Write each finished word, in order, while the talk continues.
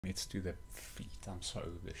Let's do the feet. I'm so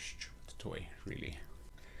over this stupid toy, really.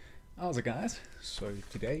 How's it, guys? So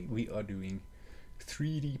today we are doing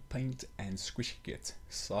 3D paint and squishy kit,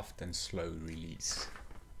 soft and slow release.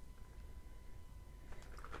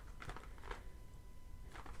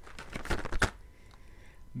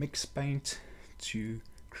 Mix paint to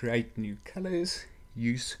create new colors,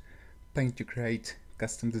 use paint to create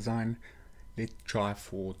custom design, let dry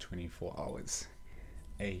for 24 hours.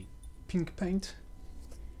 A pink paint,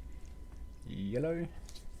 yellow,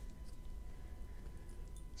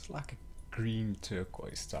 it's like a green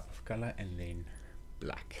turquoise type of color, and then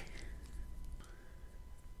black.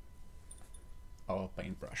 Our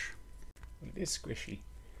paintbrush. Well, it is squishy.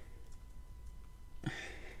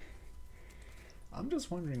 I'm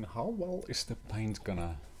just wondering how well is the paint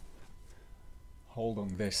gonna hold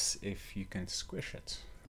on this if you can squish it.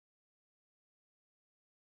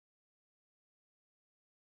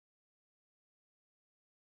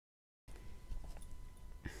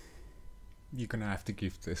 You're gonna have to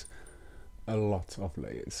give this a lot of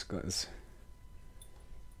layers, because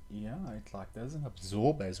yeah, it like doesn't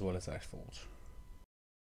absorb as well as I thought.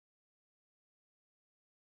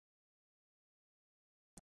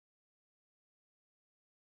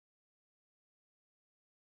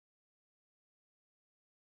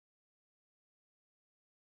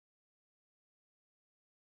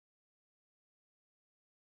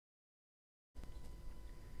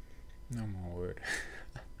 No more word.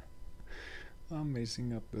 I'm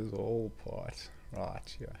messing up this whole part.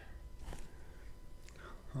 Right, yeah.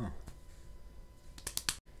 Huh.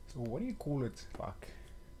 So what do you call it? Like,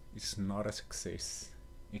 it's not a success,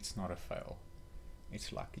 it's not a fail.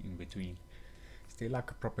 It's like in between. Is there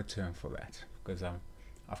like a proper term for that? Because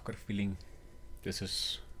I've got a feeling this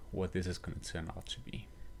is what this is going to turn out to be.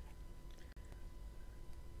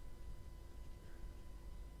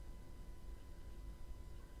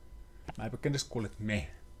 Maybe we can just call it meh.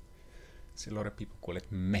 See, a lot of people call it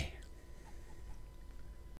meh.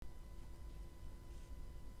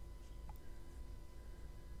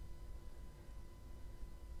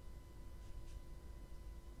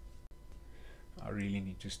 I really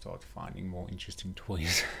need to start finding more interesting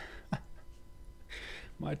toys.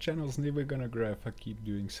 My channel's never gonna grow if I keep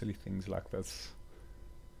doing silly things like this.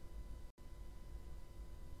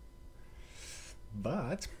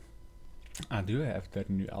 But I do have that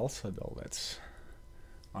new Elsa doll that's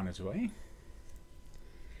on its way.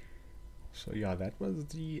 So yeah, that was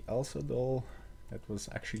the Elsa doll that was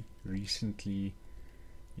actually recently,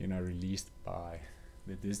 you know, released by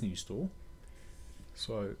the Disney store.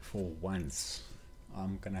 So for once,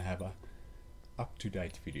 I'm gonna have a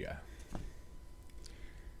up-to-date video.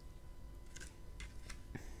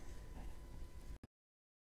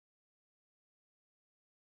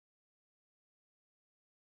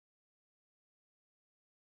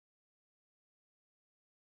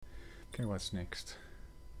 Okay, what's next?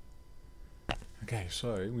 Okay,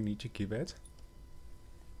 so we need to give it.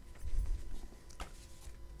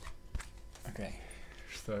 Okay,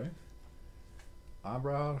 so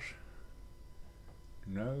eyebrows,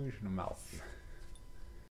 nose, and mouth.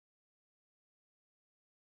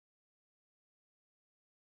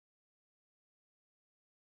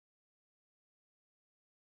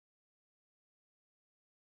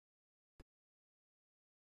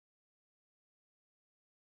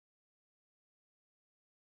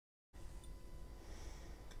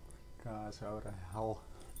 Guys, how the hell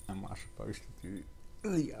am I supposed to do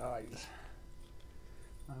the eyes?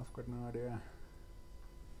 I've got no idea.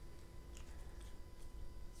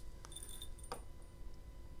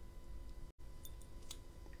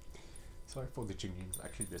 Sorry for the jingling, it's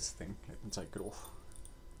actually this thing. Let me take it off.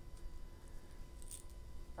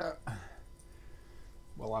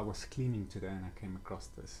 Well, I was cleaning today and I came across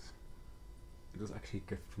this. It was actually a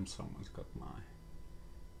gift from someone who's got my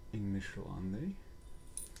initial on there.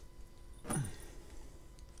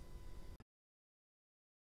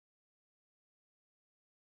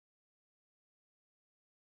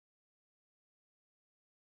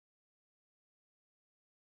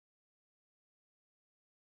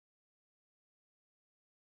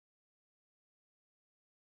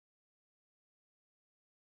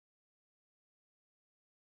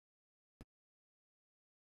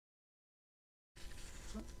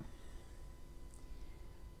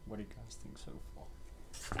 What do you guys think so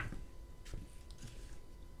far?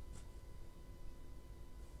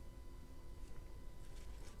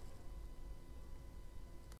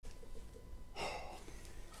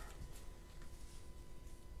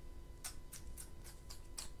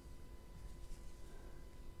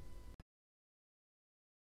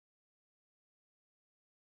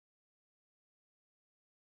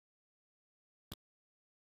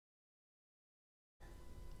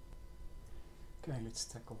 Okay, let's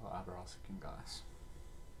tackle the eyebrows again, guys.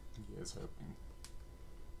 Here's hoping.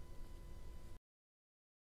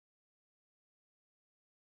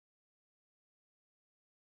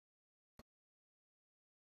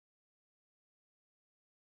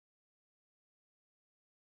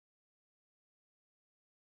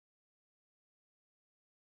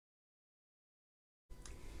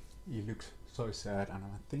 He looks so sad, and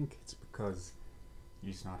I think it's because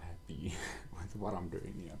he's not happy with what I'm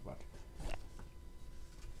doing here, but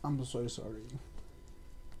I'm so sorry.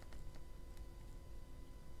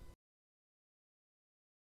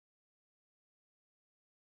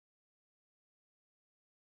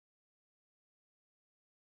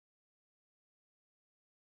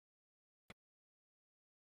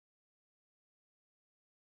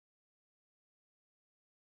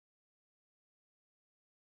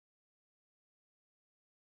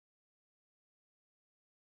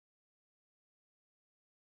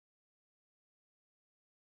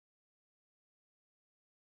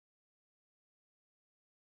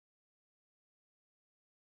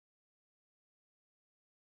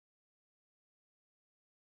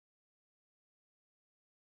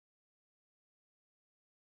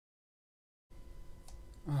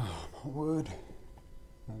 Oh my word.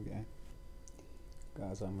 Okay.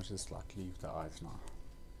 Guys, I must just like leave the eyes now.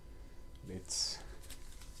 Let's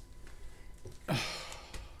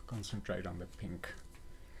concentrate on the pink.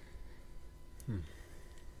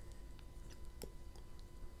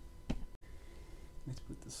 Let's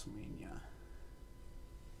put this one in here.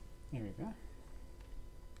 Here we go.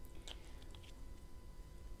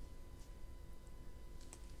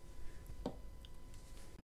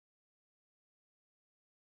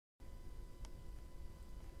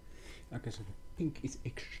 Okay, so the pink is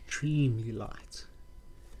extremely light.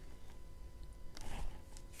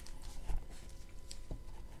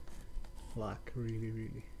 Like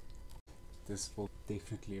really. This will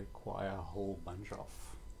definitely require a whole bunch of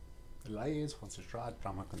layers once it's dried, but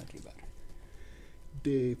I'm not gonna do that.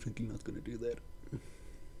 Definitely not gonna do that.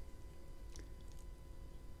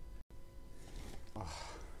 Oh,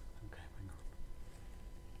 okay, hang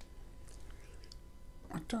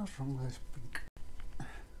on. What's wrong with this pink?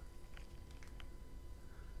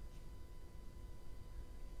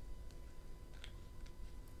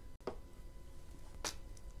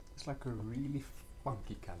 It's like a really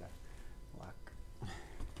funky color. Like,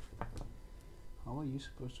 how are you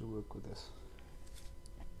supposed to work with this?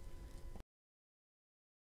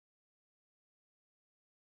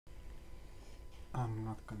 I'm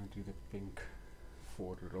not gonna do the pink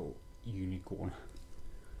for the little unicorn.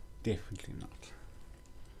 Definitely not.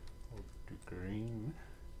 I'll do green.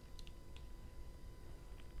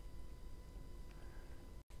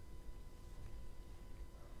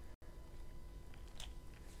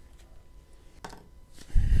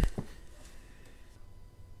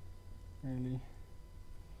 Really?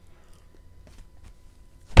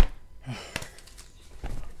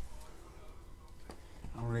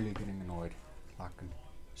 I'm really getting annoyed. Like,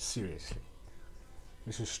 seriously.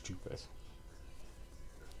 This is stupid.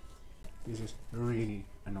 This is really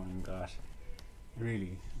annoying, guys.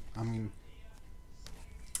 Really. I mean,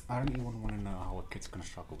 I don't even want to know how a kid's gonna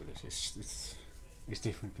struggle with this. It's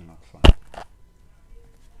definitely not fun.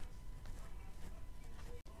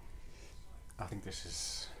 I think this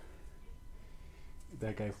is...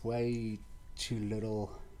 They gave way too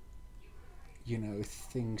little, you know,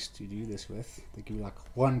 things to do this with. They give you like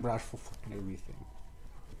one brush for fucking everything.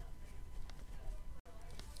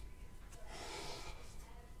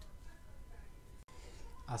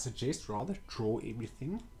 I suggest rather draw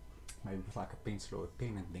everything, maybe with like a pencil or a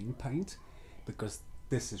pen, and then paint, because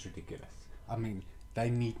this is ridiculous. I mean, they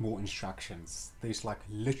need more instructions. There's like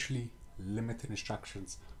literally limited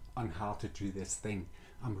instructions on how to do this thing.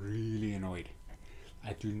 I'm really annoyed.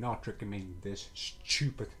 I do not recommend this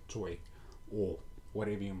stupid toy, or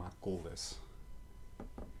whatever you might call this.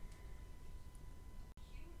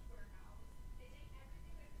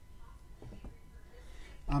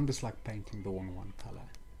 I'm just like painting the one color.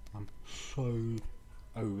 I'm so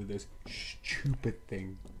over this stupid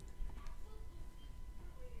thing.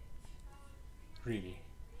 Really.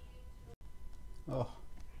 Oh,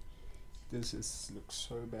 this looks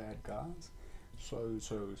so bad, guys. So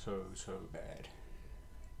bad.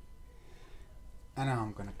 And now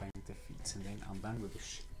I'm gonna paint the feet, and then I'm done with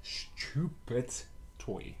this stupid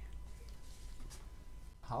toy.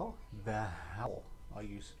 How the hell are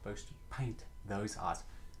you supposed to paint those eyes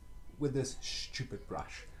with this stupid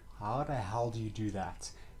brush? How the hell do you do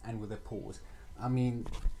that? And with a pause? I mean,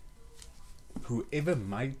 whoever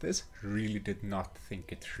made this really did not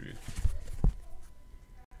think it through.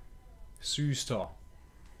 Sue Star,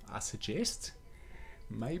 I suggest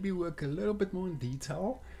maybe work a little bit more in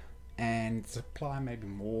detail and supply maybe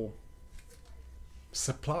more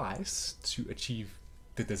supplies to achieve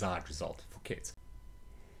the desired result for kids.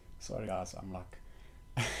 Sorry guys, I'm like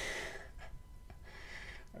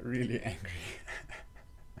really angry.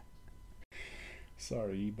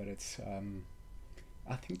 Sorry, but it's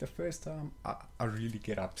I think the first time I really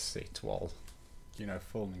get upset while, you know,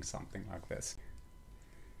 filming something like this.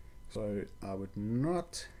 So I would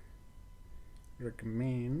not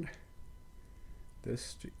recommend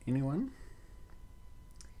this to anyone.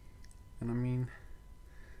 And I mean,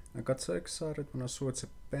 I got so excited when I saw it's a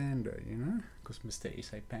panda, you know, because Mr.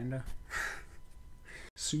 is a panda.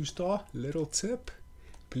 Sue-Star, little tip,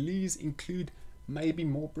 please include maybe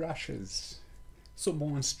more brushes, some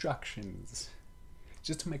more instructions,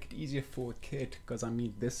 just to make it easier for a kid, because I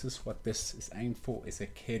mean, this is what this is aimed for, is a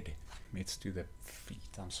kid. Let's do the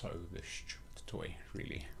feet. I'm so over this stupid toy,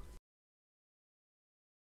 really.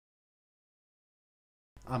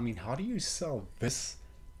 I mean, how do you sell this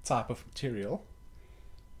type of material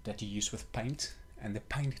that you use with paint, and the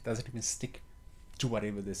paint doesn't even stick to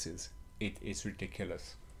whatever this is? It is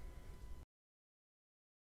ridiculous.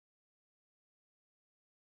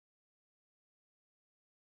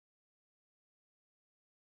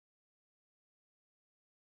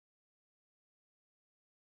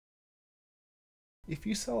 If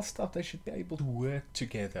you sell stuff, they should be able to work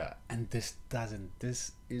together, and this doesn't.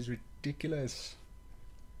 This is ridiculous.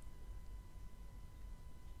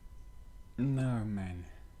 No, man.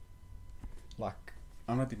 Like,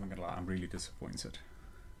 I'm not even gonna lie, I'm really disappointed.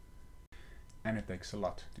 And it takes a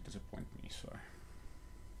lot to disappoint me, so.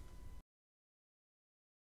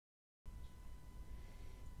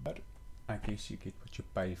 But I guess you get what you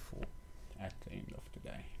pay for at the end of the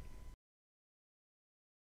day.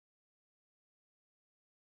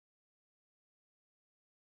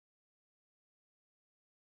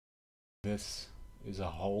 This is a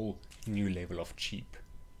whole new level of cheap.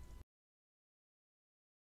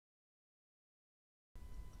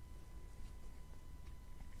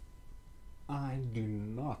 I do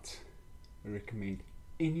not recommend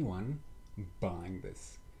anyone buying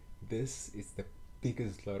this. This is the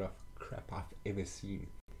biggest load of crap I've ever seen.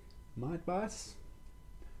 My advice,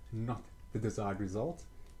 not the desired result.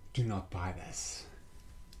 Do not buy this.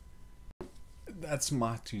 That's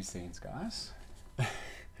my 2 cents, guys.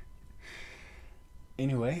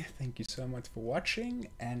 Anyway, thank you so much for watching,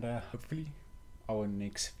 and hopefully our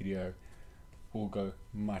next video will go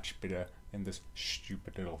much better than this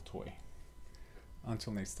stupid little toy.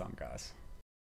 Until next time, guys.